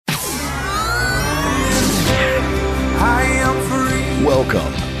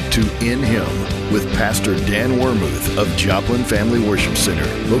Welcome to In Him with Pastor Dan Wermuth of Joplin Family Worship Center,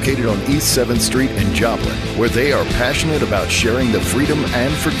 located on East 7th Street in Joplin, where they are passionate about sharing the freedom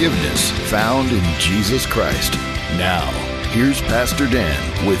and forgiveness found in Jesus Christ. Now, here's Pastor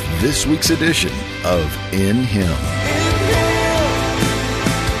Dan with this week's edition of In Him.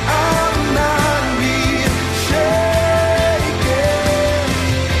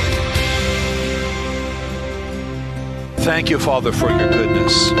 Thank you, Father, for your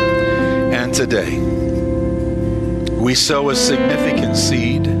goodness. And today, we sow a significant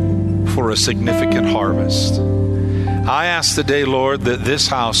seed for a significant harvest. I ask today, Lord, that this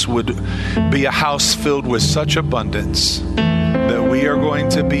house would be a house filled with such abundance that we are going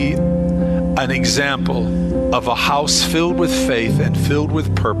to be an example of a house filled with faith and filled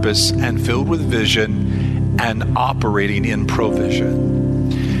with purpose and filled with vision and operating in provision.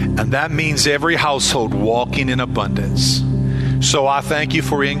 And that means every household walking in abundance. So I thank you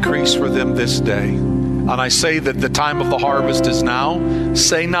for increase for them this day. And I say that the time of the harvest is now.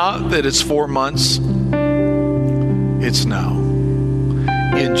 Say not that it's 4 months. It's now.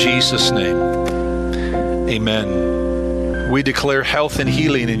 In Jesus' name, amen. We declare health and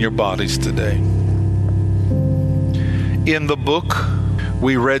healing in your bodies today. In the book,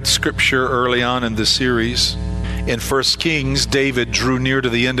 we read scripture early on in the series. In 1 Kings, David drew near to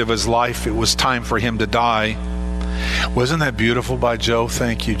the end of his life. It was time for him to die. Wasn't that beautiful by Joe?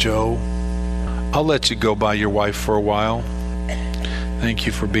 Thank you, Joe. I'll let you go by your wife for a while. Thank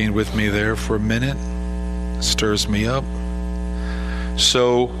you for being with me there for a minute. It stirs me up.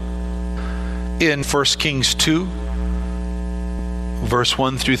 So, in 1 Kings 2, verse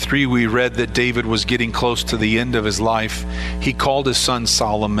 1 through 3, we read that David was getting close to the end of his life. He called his son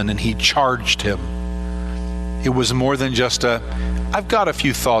Solomon and he charged him. It was more than just I've got a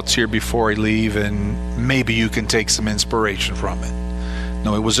few thoughts here before I leave and maybe you can take some inspiration from it.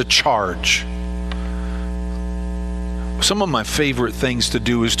 No, it was a charge. Some of my favorite things to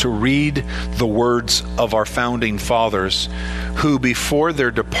do is to read the words of our founding fathers who, before their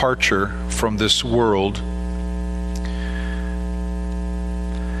departure from this world,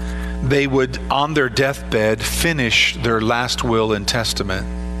 they would, on their deathbed, finish their last will and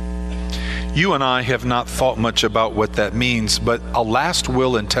testament. You and I have not thought much about what that means, but a last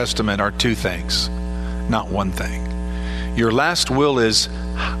will and testament are two things, not one thing. Your last will is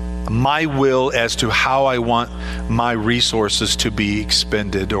my will as to how I want my resources to be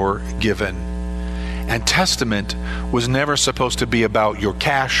expended or given. And testament was never supposed to be about your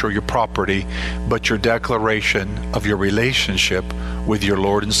cash or your property, but your declaration of your relationship with your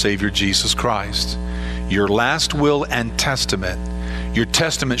Lord and Savior Jesus Christ. Your last will and testament. Your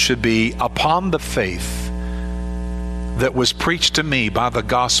testament should be upon the faith that was preached to me by the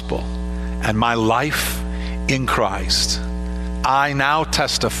gospel and my life in Christ. I now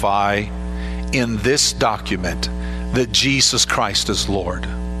testify in this document that Jesus Christ is Lord.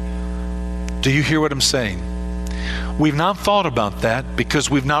 Do you hear what I'm saying? We've not thought about that because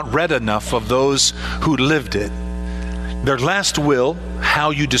we've not read enough of those who lived it. Their last will,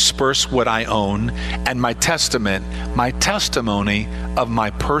 how you disperse what I own, and my testament, my testimony of my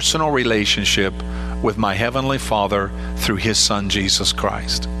personal relationship with my Heavenly Father through His Son, Jesus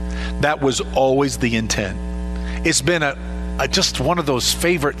Christ. That was always the intent. It's been just one of those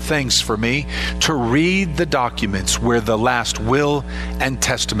favorite things for me to read the documents where the last will and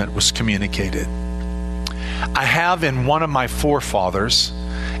testament was communicated. I have in one of my forefathers,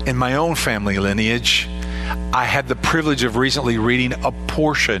 in my own family lineage, I had the privilege of recently reading a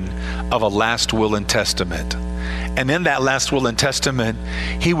portion of a last will and testament. And in that last will and testament,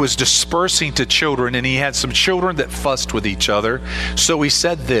 he was dispersing to children, and he had some children that fussed with each other. So he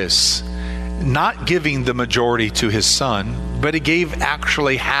said this, not giving the majority to his son, but he gave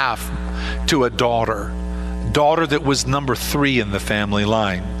actually half to a daughter that was number 3 in the family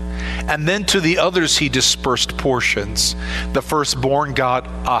line. And then to the others he dispersed portions. The firstborn got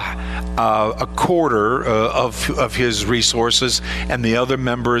a quarter of his resources, and the other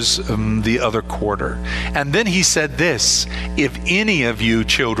members the other quarter. And then he said this, if any of you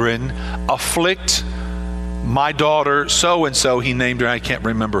children afflict my daughter so-and-so, he named her, I can't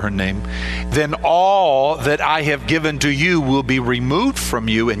remember her name, then all that I have given to you will be removed from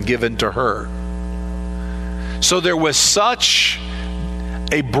you and given to her. So there was such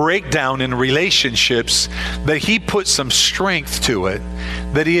a breakdown in relationships that he put some strength to it,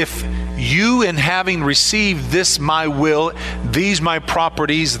 that if you, in having received this my will, these my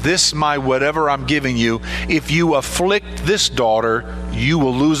properties, this my whatever I'm giving you, if you afflict this daughter, you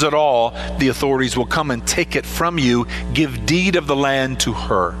will lose it all. The authorities will come and take it from you. Give deed of the land to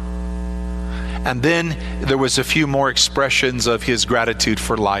her. And then there was a few more expressions of his gratitude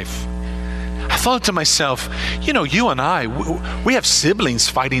for life. I thought to myself, you and I, we have siblings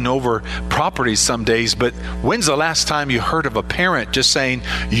fighting over properties some days, but when's the last time you heard of a parent just saying,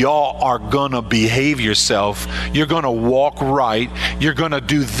 y'all are gonna behave yourself, you're gonna walk right, you're gonna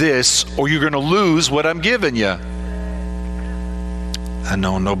do this, or you're gonna lose what I'm giving you? I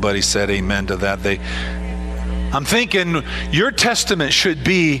know nobody said amen to that. I'm thinking your testament should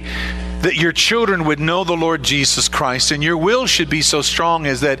be that your children would know the Lord Jesus Christ, and your will should be so strong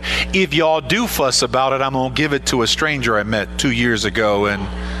as that if y'all do fuss about it, I'm going to give it to a stranger I met 2 years ago. And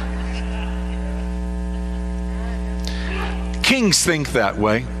kings think that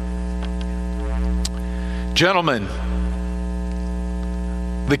way. Gentlemen,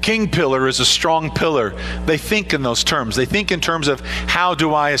 the king pillar is a strong pillar. They think in those terms. They think in terms of, how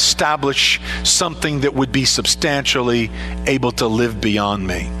do I establish something that would be substantially able to live beyond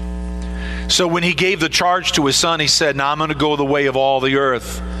me? So when he gave the charge to his son, he said, now I'm going to go the way of all the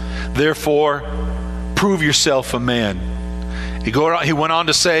earth. Therefore, prove yourself a man. He went on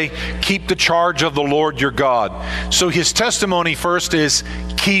to say, keep the charge of the Lord your God. So his testimony first is,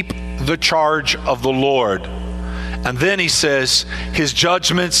 keep the charge of the Lord. And then he says, his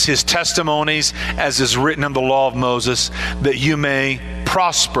judgments, his testimonies, as is written in the law of Moses, that you may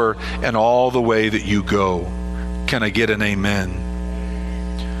prosper in all the way that you go. Can I get an amen?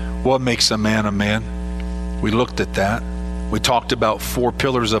 What makes a man a man? We looked at that. We talked about 4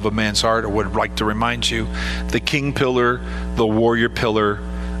 pillars of a man's heart. I would like to remind you: the king pillar, the warrior pillar,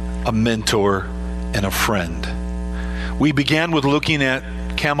 a mentor, and a friend. We began with looking at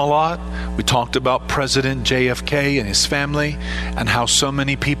Camelot. We talked about President JFK and his family, and how so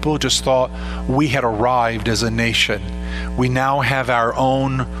many people just thought we had arrived as a nation. We now have our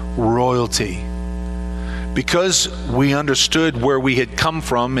own royalty. Because we understood where we had come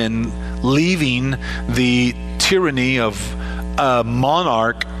from in leaving the tyranny of a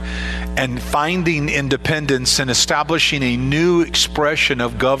monarch and finding independence and establishing a new expression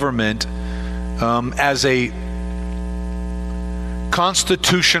of government as a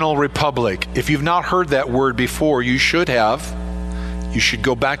constitutional republic. If you've not heard that word before, you should have. You should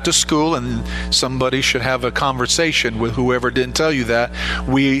go back to school, and somebody should have a conversation with whoever didn't tell you that.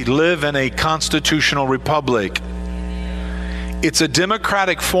 We live in a constitutional republic. It's a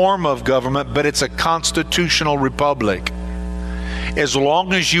democratic form of government, but it's a constitutional republic. As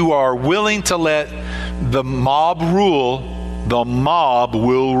long as you are willing to let the mob rule, the mob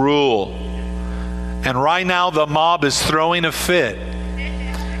will rule. And right now the mob is throwing a fit.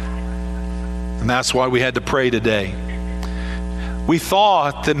 And that's why we had to pray today. We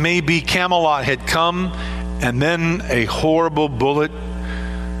thought that maybe Camelot had come, and then a horrible bullet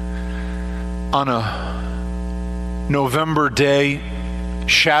on a November day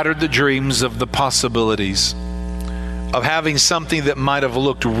shattered the dreams of the possibilities of having something that might have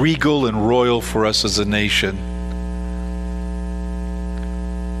looked regal and royal for us as a nation.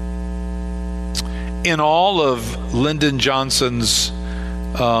 In all of Lyndon Johnson's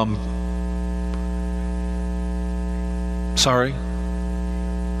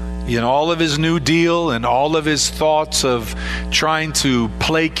in all of his New Deal and all of his thoughts of trying to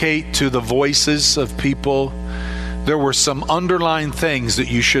placate to the voices of people, there were some underlying things that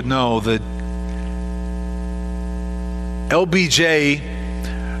you should know. That LBJ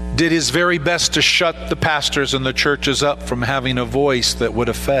did his very best to shut the pastors and the churches up from having a voice that would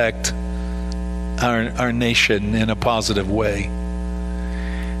affect our nation in a positive way.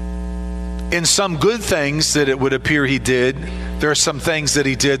 In some good things that it would appear he did, there are some things that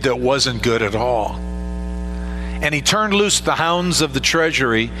he did that wasn't good at all. And he turned loose the hounds of the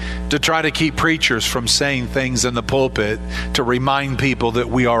treasury to try to keep preachers from saying things in the pulpit to remind people that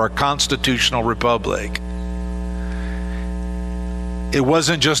we are a constitutional republic. It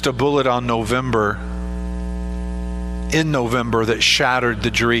wasn't just a bullet in November that shattered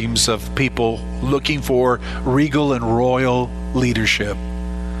the dreams of people looking for regal and royal leadership.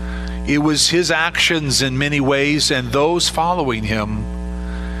 It was his actions in many ways, and those following him,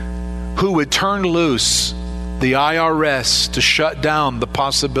 who would turn loose the IRS to shut down the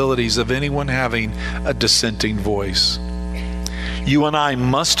possibilities of anyone having a dissenting voice. You and I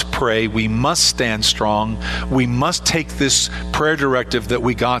must pray. We must stand strong. We must take this prayer directive that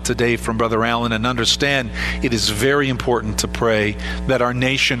we got today from Brother Allen and understand it is very important to pray that our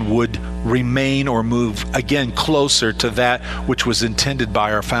nation would remain or move again closer to that which was intended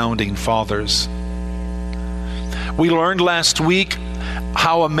by our founding fathers. We learned last week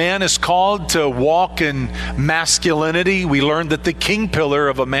how a man is called to walk in masculinity, we learned that the king pillar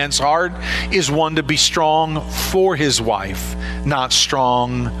of a man's heart is one to be strong for his wife, not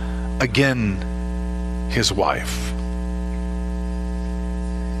strong against his wife.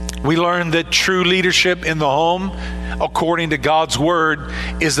 We learned that true leadership in the home, according to God's word,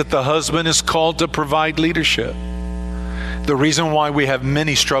 is that the husband is called to provide leadership. The reason why we have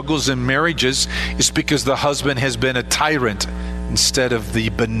many struggles in marriages is because the husband has been a tyrant instead of the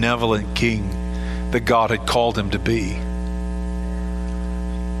benevolent king that God had called him to be.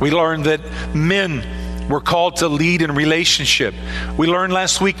 We learned that men were called to lead in relationship. We learned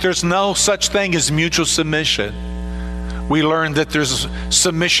last week there's no such thing as mutual submission. We learned that there's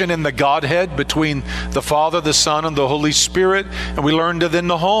submission in the Godhead between the Father, the Son, and the Holy Spirit. And we learned that in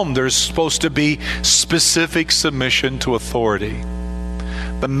the home there's supposed to be specific submission to authority.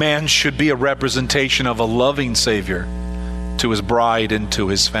 The man should be a representation of a loving Savior to his bride and to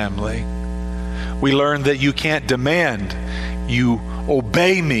his family. We learned that you can't demand, you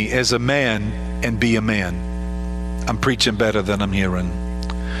obey me as a man and be a man. I'm preaching better than I'm hearing.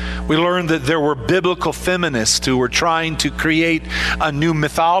 We learned that there were biblical feminists who were trying to create a new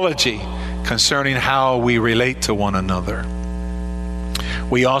mythology concerning how we relate to one another.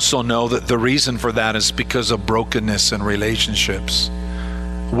 We also know that the reason for that is because of brokenness in relationships.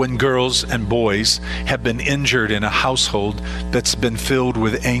 When girls and boys have been injured in a household that's been filled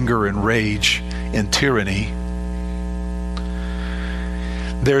with anger and rage and tyranny,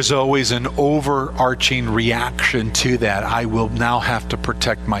 there's always an overarching reaction to that. I will now have to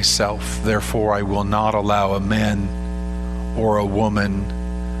protect myself. Therefore, I will not allow a man or a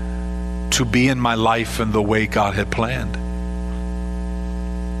woman to be in my life in the way God had planned.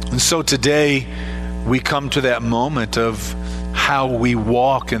 And so today, we come to that moment of how we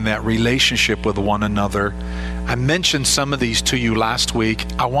walk in that relationship with one another. I mentioned some of these to you last week.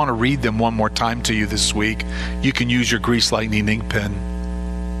 I want to read them one more time to you this week. You can use your Grease Lightning ink pen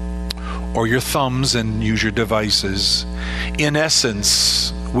or your thumbs and use your devices. In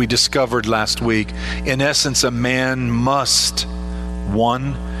essence, we discovered last week, in essence, a man must,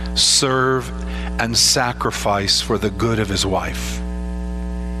 1, serve and sacrifice for the good of his wife.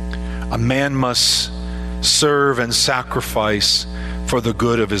 A man must serve and sacrifice for the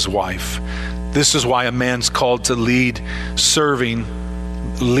good of his wife. This is why a man's called to lead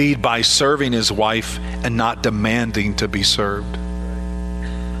by serving his wife and not demanding to be served.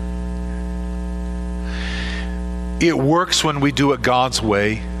 It works when we do it God's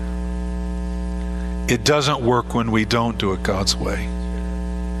way. It doesn't work when we don't do it God's way.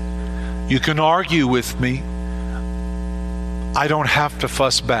 You can argue with me. I don't have to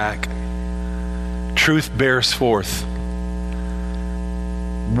fuss back. Truth bears forth.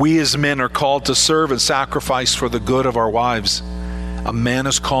 We as men are called to serve and sacrifice for the good of our wives. A man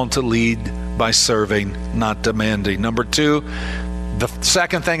is called to lead by serving, not demanding. Number 2, the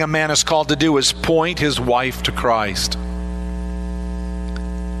second thing a man is called to do is point his wife to Christ.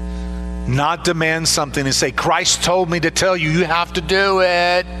 Not demand something and say, Christ told me to tell you, you have to do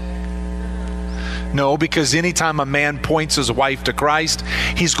it. No, because anytime a man points his wife to Christ,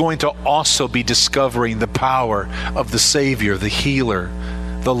 he's going to also be discovering the power of the Savior, the healer,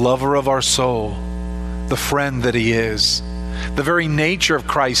 the lover of our soul, the friend that he is. The very nature of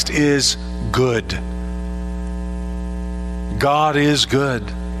Christ is good. God is good.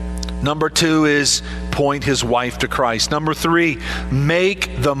 Number 2 is point his wife to Christ. Number 3,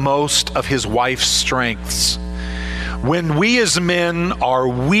 make the most of his wife's strengths. When we as men are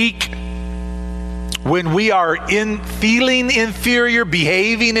weak, when we are feeling inferior,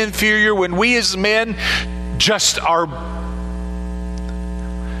 behaving inferior, when we as men just are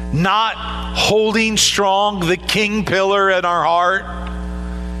not holding strong the king pillar in our heart,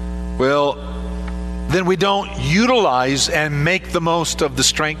 well, then we don't utilize and make the most of the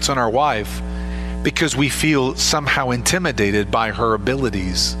strengths in our wife because we feel somehow intimidated by her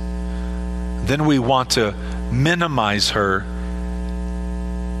abilities. Then we want to minimize her.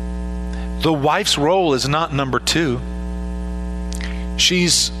 The wife's role is not number 2.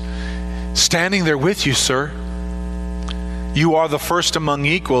 She's standing there with you, sir. You are the first among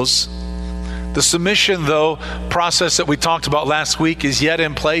equals. The submission, though, process that we talked about last week is yet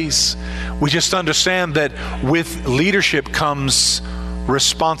in place. We just understand that with leadership comes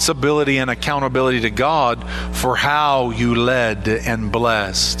responsibility and accountability to God for how you led and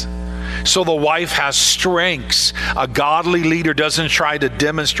blessed. So the wife has strengths. A godly leader doesn't try to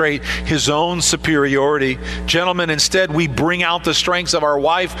demonstrate his own superiority. Gentlemen, instead we bring out the strengths of our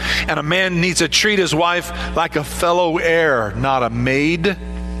wife, and a man needs to treat his wife like a fellow heir, not a maid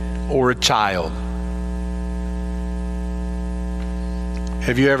or a child.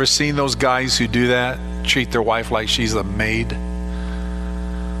 Have you ever seen those guys who do that? Treat their wife like she's a maid?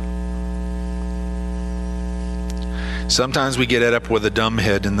 Sometimes we get up with a dumb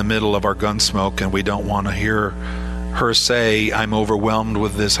head in the middle of our Gunsmoke and we don't want to hear her say, I'm overwhelmed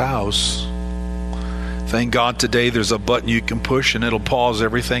with this house. Thank God today there's a button you can push and it'll pause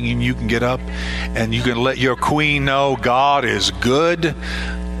everything and you can get up and you can let your queen know God is good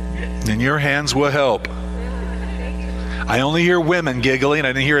and your hands will help. I only hear women giggling. I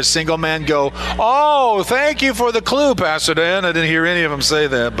didn't hear a single man go, oh, thank you for the clue, Pastor Dan. I didn't hear any of them say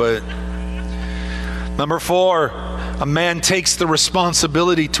that. But number 4, a man takes the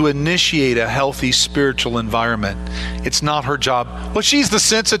responsibility to initiate a healthy spiritual environment. It's not her job. Well, she's the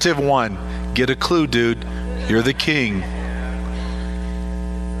sensitive one. Get a clue, dude. You're the king.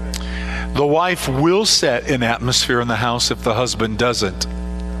 The wife will set an atmosphere in the house if the husband doesn't.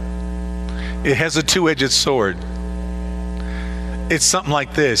 It has a two-edged sword. It's something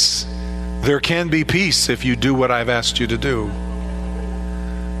like this. There can be peace if you do what I've asked you to do.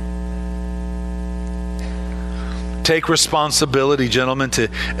 Take responsibility, gentlemen, to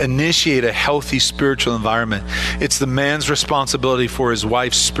initiate a healthy spiritual environment. It's the man's responsibility for his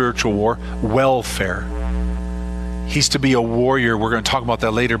wife's spiritual welfare. He's to be a warrior. We're going to talk about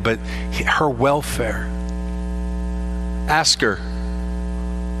that later, but her welfare. Ask her,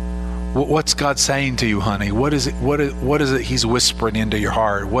 what's God saying to you, honey? What is it He's whispering into your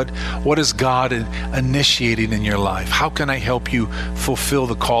heart? What is God initiating in your life? How can I help you fulfill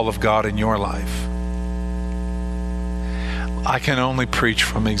the call of God in your life? I can only preach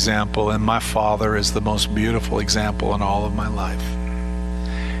from example, and my father is the most beautiful example in all of my life.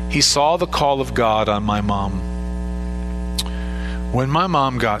 He saw the call of God on my mom. When my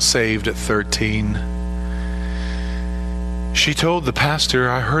mom got saved at 13, she told the pastor,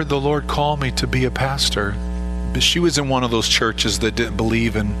 I heard the Lord call me to be a pastor. But she was in one of those churches that didn't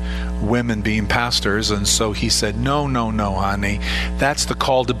believe in women being pastors, and so he said, no, honey. That's the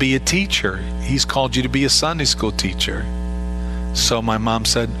call to be a teacher. He's called you to be a Sunday school teacher. So my mom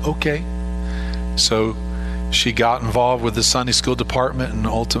said, okay. So she got involved with the Sunday school department and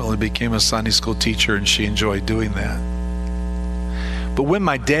ultimately became a Sunday school teacher, and she enjoyed doing that. But when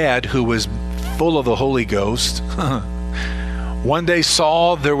my dad, who was full of the Holy Ghost, one day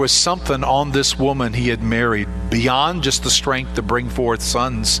saw there was something on this woman he had married beyond just the strength to bring forth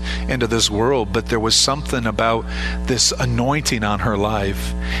sons into this world, but there was something about this anointing on her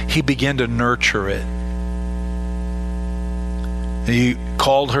life. He began to nurture it. He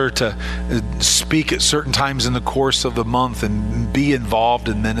called her to speak at certain times in the course of the month and be involved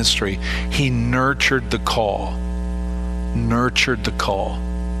in ministry. He nurtured the call. Nurtured the call.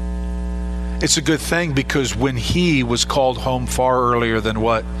 It's a good thing, because when he was called home far earlier than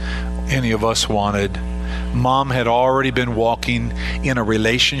what any of us wanted, Mom had already been walking in a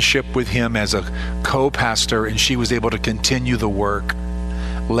relationship with him as a co-pastor, and she was able to continue the work,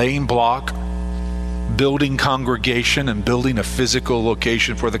 laying block, building congregation, and building a physical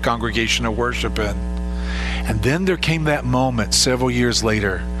location for the congregation to worship in. And then there came that moment several years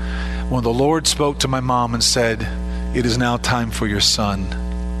later when the Lord spoke to my mom and said, it is now time for your son.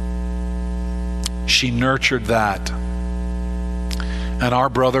 She nurtured that. And our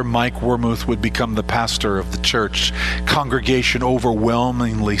brother Mike Wermuth would become the pastor of the church. Congregation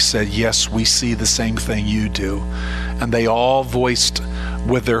overwhelmingly said, yes, we see the same thing you do. And they all voiced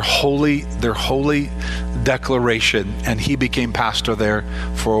with their holy declaration, and he became pastor there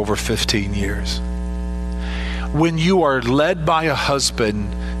for over 15 years. When you are led by a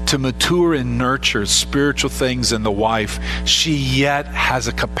husband to mature and nurture spiritual things in the wife, she yet has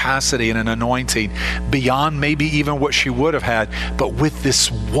a capacity and an anointing beyond maybe even what she would have had. But with this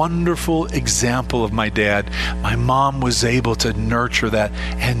wonderful example of my dad, my mom was able to nurture that,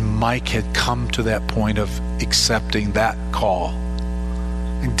 and Mike had come to that point of accepting that call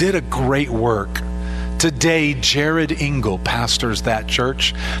and did a great work. Today, Jared Engel pastors that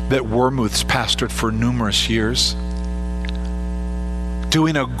church that Wermuth's pastored for numerous years,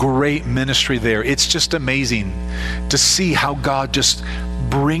 doing a great ministry there. It's just amazing to see how God just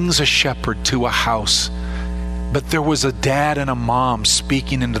brings a shepherd to a house. But there was a dad and a mom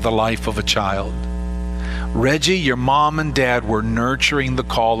speaking into the life of a child. Reggie, your mom and dad were nurturing the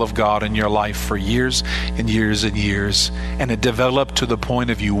call of God in your life for years and years and years, and it developed to the point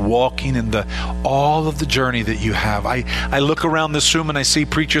of you walking in all of the journey that you have. I look around this room and I see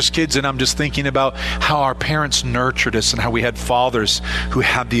preachers' kids, and I'm just thinking about how our parents nurtured us and how we had fathers who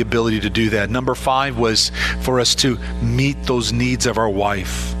had the ability to do that. Number 5 was for us to meet those needs of our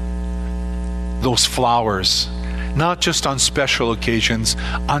wife, those flowers, not just on special occasions,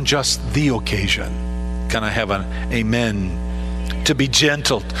 on just the occasion. Can I have an amen to be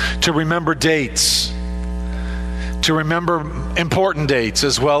gentle, to remember dates, to remember important dates,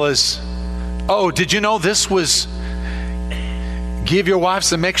 as well as, oh, did you know this was Give Your Wife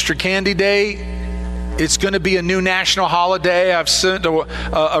Some Extra Candy Day? It's going to be a new national holiday. I've sent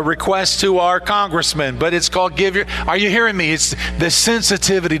a request to our congressman, but it's called Are you hearing me? It's the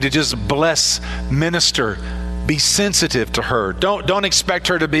sensitivity to just bless, minister. Be sensitive to her. Don't expect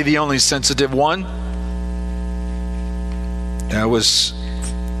her to be the only sensitive one. I was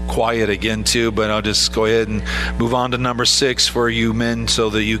quiet again too, but I'll just go ahead and move on to number 6 for you men, so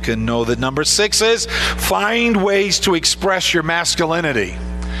that you can know that number 6 is find ways to express your masculinity.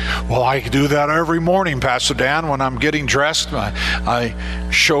 Well, I do that every morning, Pastor Dan. When I'm getting dressed, I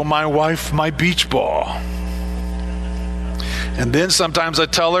show my wife my beach ball. And then sometimes I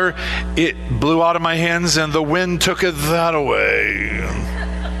tell her it blew out of my hands and the wind took it that away.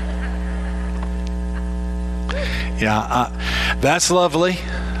 Yeah, that's lovely.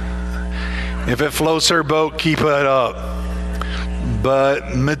 If it floats her boat, keep it up.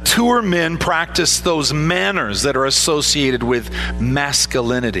 But mature men practice those manners that are associated with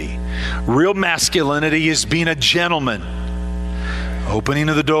masculinity. Real masculinity is being a gentleman, opening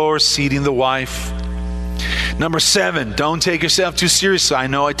of the door, seating the wife. Number 7, don't take yourself too seriously. I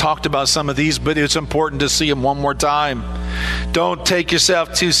know I talked about some of these, but it's important to see them one more time. Don't take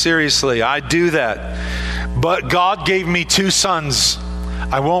yourself too seriously. I do that. But God gave me 2 sons.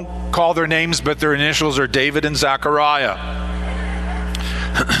 I won't call their names, but their initials are David and Zachariah.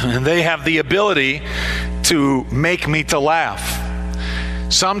 And they have the ability to make me to laugh.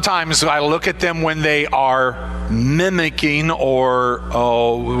 Sometimes I look at them when they are mimicking or,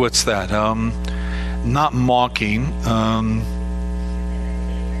 not mocking.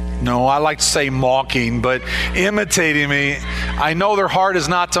 No, I like to say mocking, but imitating me. I know their heart is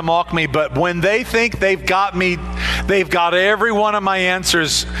not to mock me, but when they think they've got me, they've got every one of my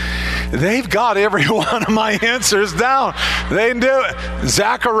answers. They've got every one of my answers down. They can do it.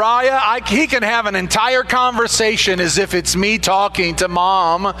 Zachariah, he can have an entire conversation as if it's me talking to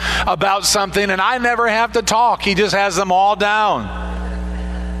mom about something, and I never have to talk. He just has them all down.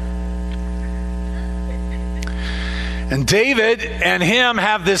 And David and him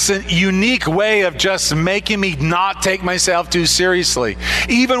have this unique way of just making me not take myself too seriously.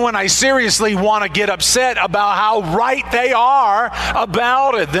 Even when I seriously want to get upset about how right they are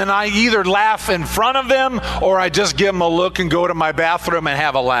about it, then I either laugh in front of them or I just give them a look and go to my bathroom and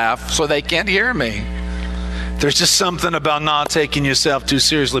have a laugh so they can't hear me. There's just something about not taking yourself too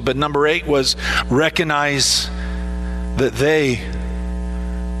seriously. But number 8 was recognize that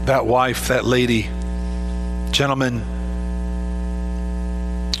that wife, that lady, gentlemen,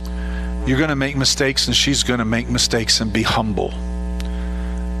 you're going to make mistakes and she's going to make mistakes, and be humble.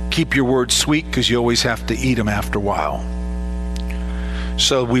 Keep your words sweet, because you always have to eat them after a while.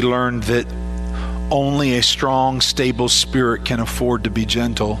 So we learned that only a strong, stable spirit can afford to be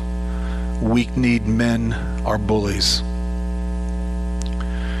gentle. Weak-kneed men are bullies.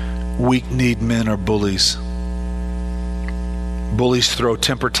 Weak-kneed men are bullies. Bullies throw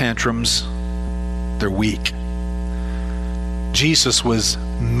temper tantrums. They're weak. Jesus was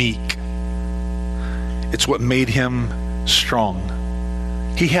meek. It's what made him strong.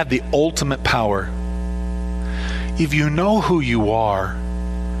 He had the ultimate power. If you know who you are,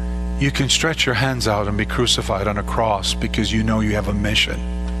 you can stretch your hands out and be crucified on a cross, because you know you have a mission.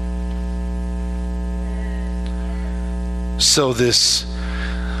 So this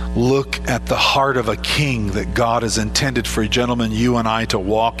look at the heart of a king that God has intended for gentlemen, you and I, to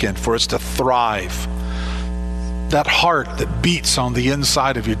walk in, for us to thrive. That heart that beats on the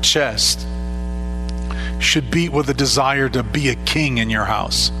inside of your chest should beat with a desire to be a king in your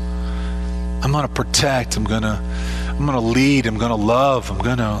house. I'm going to protect. I'm going to lead. I'm going to love. I'm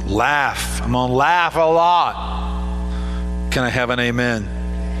going to laugh. I'm going to laugh a lot. Can I have an amen?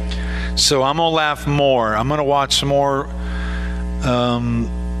 So I'm going to laugh more. I'm going to watch some more The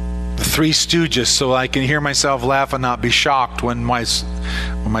Three Stooges, so I can hear myself laugh and not be shocked when my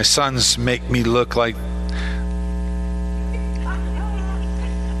sons make me look like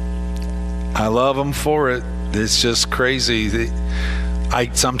I love them for it. It's just crazy.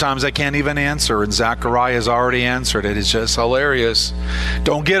 Sometimes I can't even answer, and Zachariah has already answered it. It's just hilarious.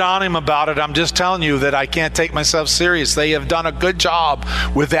 Don't get on him about it. I'm just telling you that I can't take myself serious. They have done a good job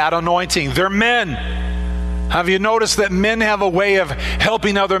with that anointing. They're men. Have you noticed that men have a way of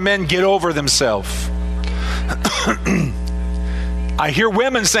helping other men get over themselves? I hear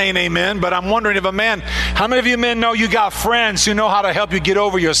women saying amen, but I'm wondering if how many of you men know you got friends who know how to help you get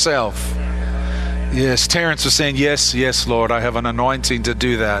over yourself? Yes, Terrence was saying, yes, Lord, I have an anointing to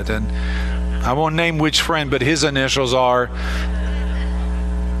do that. And I won't name which friend, but his initials are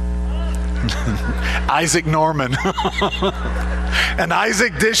Isaac Norman. And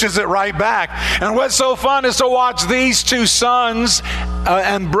Isaac dishes it right back. And what's so fun is to watch these two sons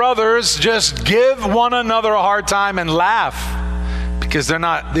and brothers just give one another a hard time and laugh, because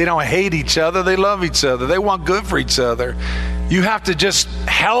they don't hate each other. They love each other. They want good for each other. You have to just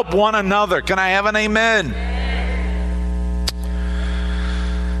help one another. Can I have an amen?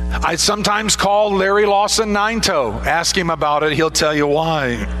 I sometimes call Larry Lawson Nine-Toe. Ask him about it. He'll tell you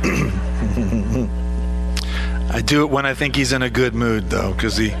why. I do it when I think he's in a good mood, though,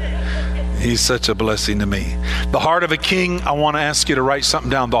 because he's such a blessing to me. The heart of a king, I want to ask you to write something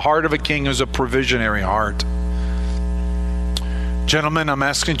down. The heart of a king is a provisionary heart. Gentlemen, I'm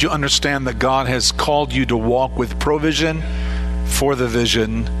asking you to understand that God has called you to walk with provision for the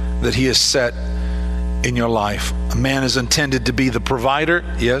vision that he has set in your life. A man is intended to be the provider,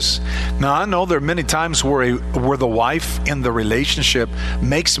 yes. Now, I know there are many times where the wife in the relationship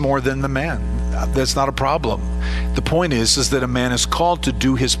makes more than the man. That's not a problem. The point is that a man is called to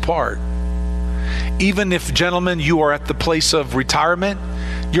do his part. Even if, gentlemen, you are at the place of retirement,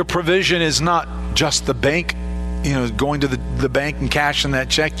 your provision is not just the bank, going to the bank and cashing that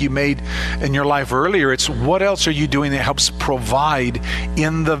check you made in your life earlier. It's what else are you doing that helps provide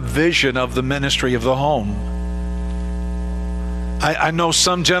in the vision of the ministry of the home. I know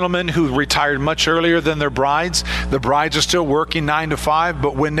some gentlemen who retired much earlier than their brides. The brides are still working 9 to 5,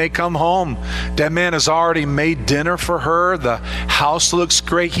 but when they come home, that man has already made dinner for her. The house looks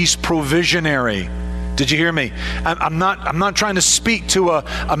great. He's provisionary. Did you hear me? I'm not trying to speak to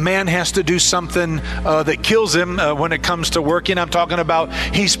a man has to do something that kills him when it comes to working. I'm talking about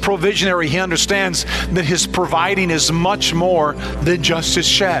he's provisionary. He understands that his providing is much more than just his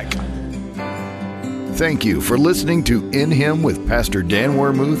check. Thank you for listening to In Him with Pastor Dan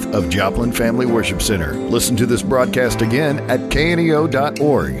Wermuth of Joplin Family Worship Center. Listen to this broadcast again at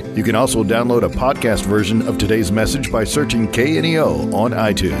kneo.org. You can also download a podcast version of today's message by searching KNEO on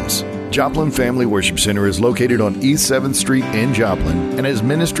iTunes. Joplin Family Worship Center is located on East 7th Street in Joplin and has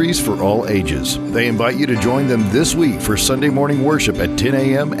ministries for all ages. They invite you to join them this week for Sunday morning worship at 10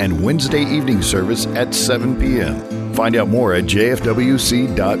 a.m. and Wednesday evening service at 7 p.m. Find out more at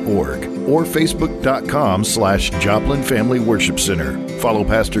jfwc.org or facebook.com/Joplin Family Worship Center. Follow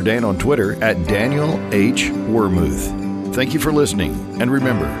Pastor Dan on Twitter at Daniel H. Wermuth. Thank you for listening, and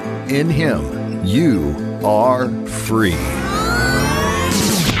remember, in Him, you are free.